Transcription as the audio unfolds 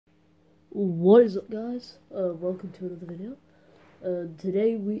What is up, guys? Welcome to another video.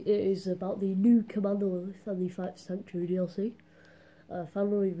 Today it is about the new Commander Lilith and the Fight Sanctuary DLC.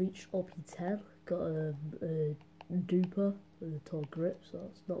 Finally reached OP10, got a duper with a tall grip, so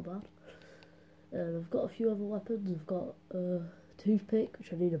it's not bad. And I've got a few other weapons. I've got a toothpick,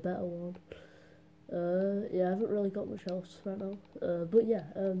 which I need a better one. Yeah, I haven't really got much else right now. But yeah,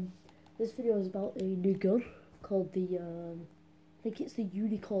 this video is about a new gun called the I think it's the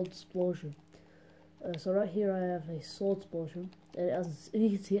Unicornsplosion. So right here I have a sword explosion, and it has, as you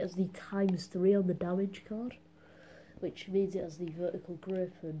can see, it has the ×3 on the damage card, which means it has the vertical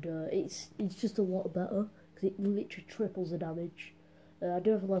grip, and it's just a lot better because it literally triples the damage. I do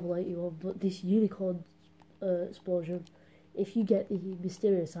have a level 81, but this Unicorn explosion, if you get the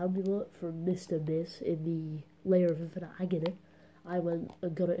mysterious amulet from Mr. Miz in the Layer of Infinite Agony, I went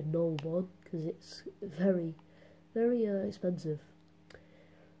and got it in normal mode because it's very expensive.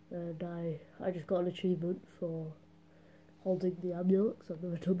 And I just got an achievement for holding the amulet because I've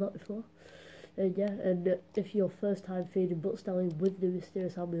never done that before. And yeah, and if you're first time feeding butt stallion with the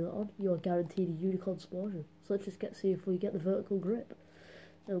mysterious amulet on, you're guaranteed a Unicornsplosion. So let's just see if we get the vertical grip.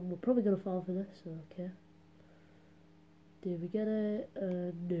 And we're probably going to fall for this, okay. Did we get it?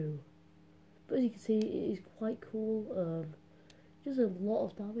 No. But as you can see, it is quite cool. Just a lot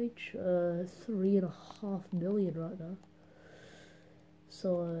of damage, 3.5 million right now.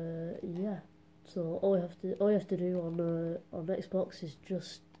 So yeah, so all you have to do on Xbox is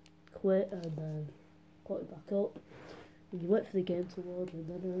just quit and then put it back up. And you wait for the game to load, and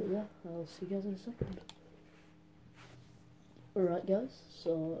then yeah, I'll see you guys in a second. Alright guys,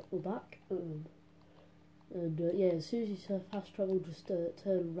 so we're back, and yeah, as soon as you fast travel, just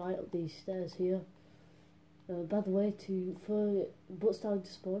turn right up these stairs here. By the way, for butt stallion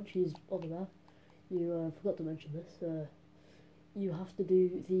to spawn, she's over there. You forgot to mention this. You have to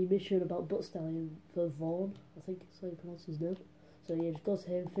do the mission about butt stallion for Vaughn, I think that's how you pronounce his name. So yeah, just go to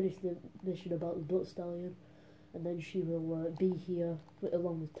him, finish the mission about the butt stallion, and then she will be here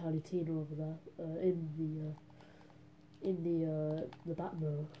along with Tiny Tina over there in the back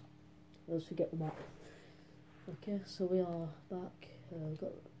mirror. Let's forget the map. Okay, so we are back. Just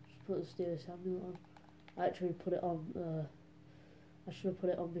put the mysterious amulet on. I actually put it on. I should have put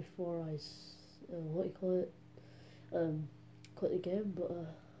it on before I what do you call it? Quit the game, but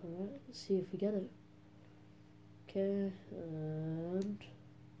alright, let's see if we get it. Okay, and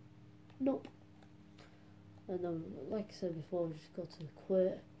nope. And then, like I said before, we just got to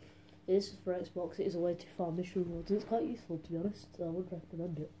quit. This is for Xbox. It is a way to farm mission modes. It's quite useful, to be honest. I would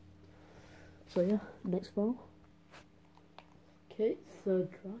recommend it. So yeah, next one. Okay, third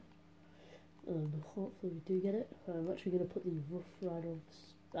try. And hopefully we do get it. I'm actually going to put the rough ride on.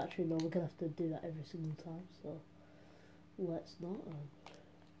 Actually, no, we're going to have to do that every single time, so let's not.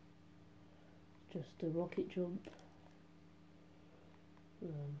 Just a rocket jump.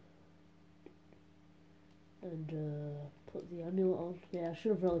 And put the amulet on. Yeah, I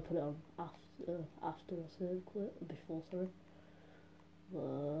should have really put it on after I save quit, before, sorry.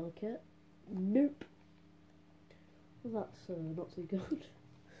 Okay. Nope. Well, that's not too good.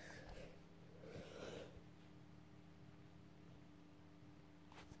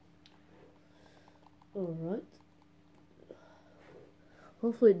 Alright.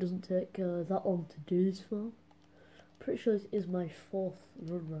 Hopefully it doesn't take that long to do this film. Pretty sure this is my 4th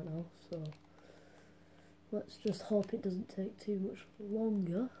run right now, so let's just hope it doesn't take too much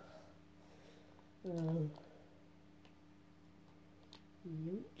longer.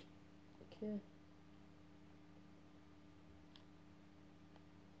 Yoink. Okay.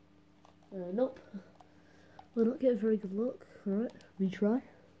 Nope. We're not getting very good luck. Alright, retry.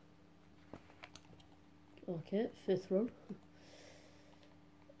 Okay, 5th run.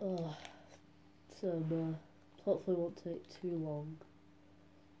 So hopefully it won't take too long.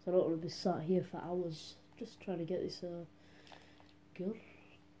 So I don't want to be sat here for hours just trying to get this gun.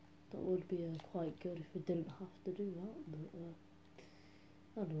 That would be quite good if we didn't have to do that, but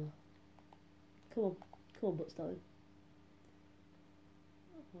I don't know. Come on, butt stallion.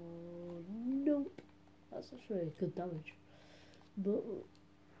 Oh, nope. That's actually good damage. But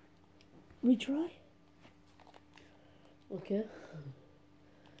retry. Okay.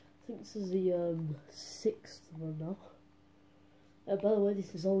 I think this is the 6th one now. By the way,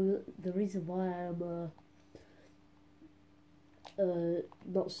 this is all the reason why I'm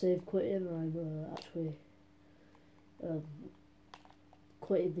not save quitting. I'm actually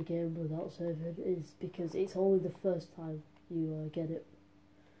quitting the game without saving, is because it's only the first time you get it.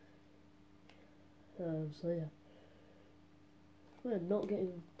 So yeah, we're not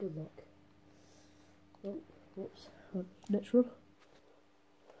getting good luck. Oh, whoops. Next run.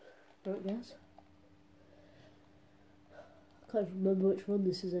 Right guys, I can't even remember which one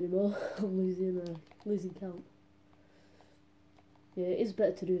this is anymore. I'm losing count. Yeah, it is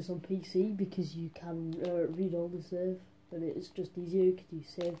better to do this on PC because you can read all the save, and it's just easier because you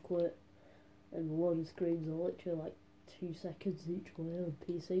save quit, and the loading screens are literally like 2 seconds each way on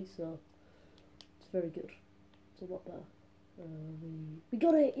PC, so it's very good. It's a lot better. We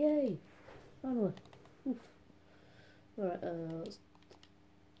got it! Yay! Finally. Oof. Alright,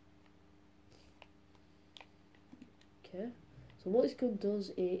 okay. So what this gun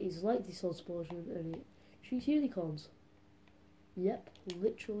does is like the Unicornsplosion, and it shoots unicorns. Yep,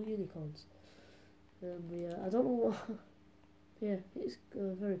 literal unicorns. I don't know what. Yeah, it's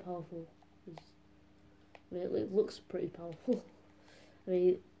very powerful. I mean, it looks pretty powerful. I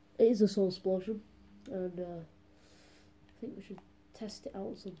mean, it is a Unicornsplosion, and I think we should test it out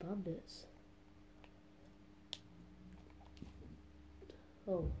on some bandits.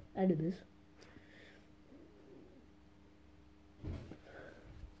 Oh, enemies.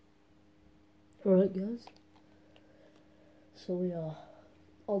 Alright guys, so we are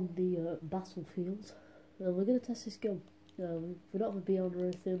on the battlefield, and we're going to test this gun. We're not going to be on or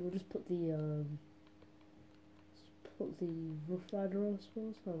anything, we'll just put the Rough Rider on, I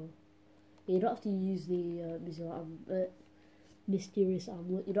suppose. You don't have to use the mysterious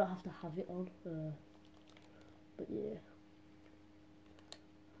amulet, you don't have to have it on, but yeah.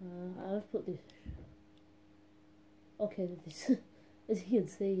 I've put this. Okay, this, as you can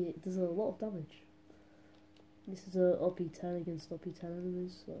see, it does a lot of damage. This is a OP10 against OP10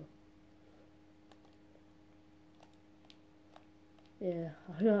 enemies, so yeah,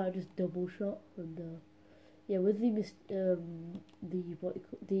 I just double shot, and yeah, with the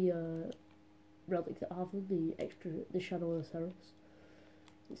relic that I have on the Shadow of the Ceres,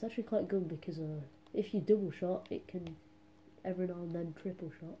 it's actually quite good because if you double shot, it can every now and then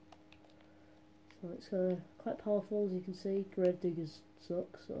triple shot. So it's quite powerful, as you can see. Gravediggers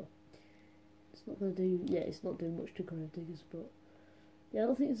suck, so it's not going to do. Yeah, it's not doing much to Gravediggers, but yeah, I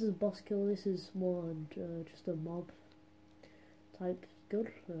don't think this is a boss kill. This is more just a mob type gun.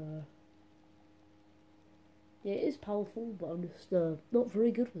 Yeah, it is powerful, but I'm just not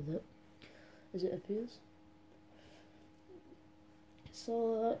very good with it, as it appears.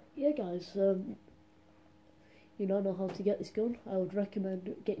 So yeah, guys. You don't know how to get this gun, I would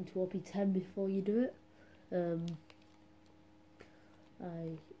recommend getting to OP10 before you do it.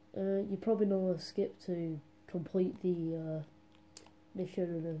 You probably know a skip to complete the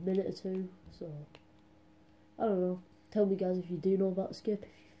mission in a minute or two, so I don't know. Tell me guys if you do know about the skip.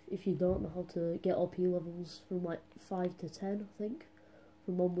 If you don't know how to get OP levels from like 5 to 10, I think,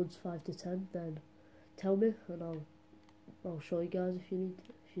 from onwards 5 to 10, then tell me and I'll show you guys if you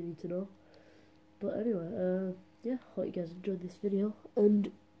need to know. But anyway, yeah, hope you guys enjoyed this video,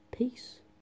 and peace.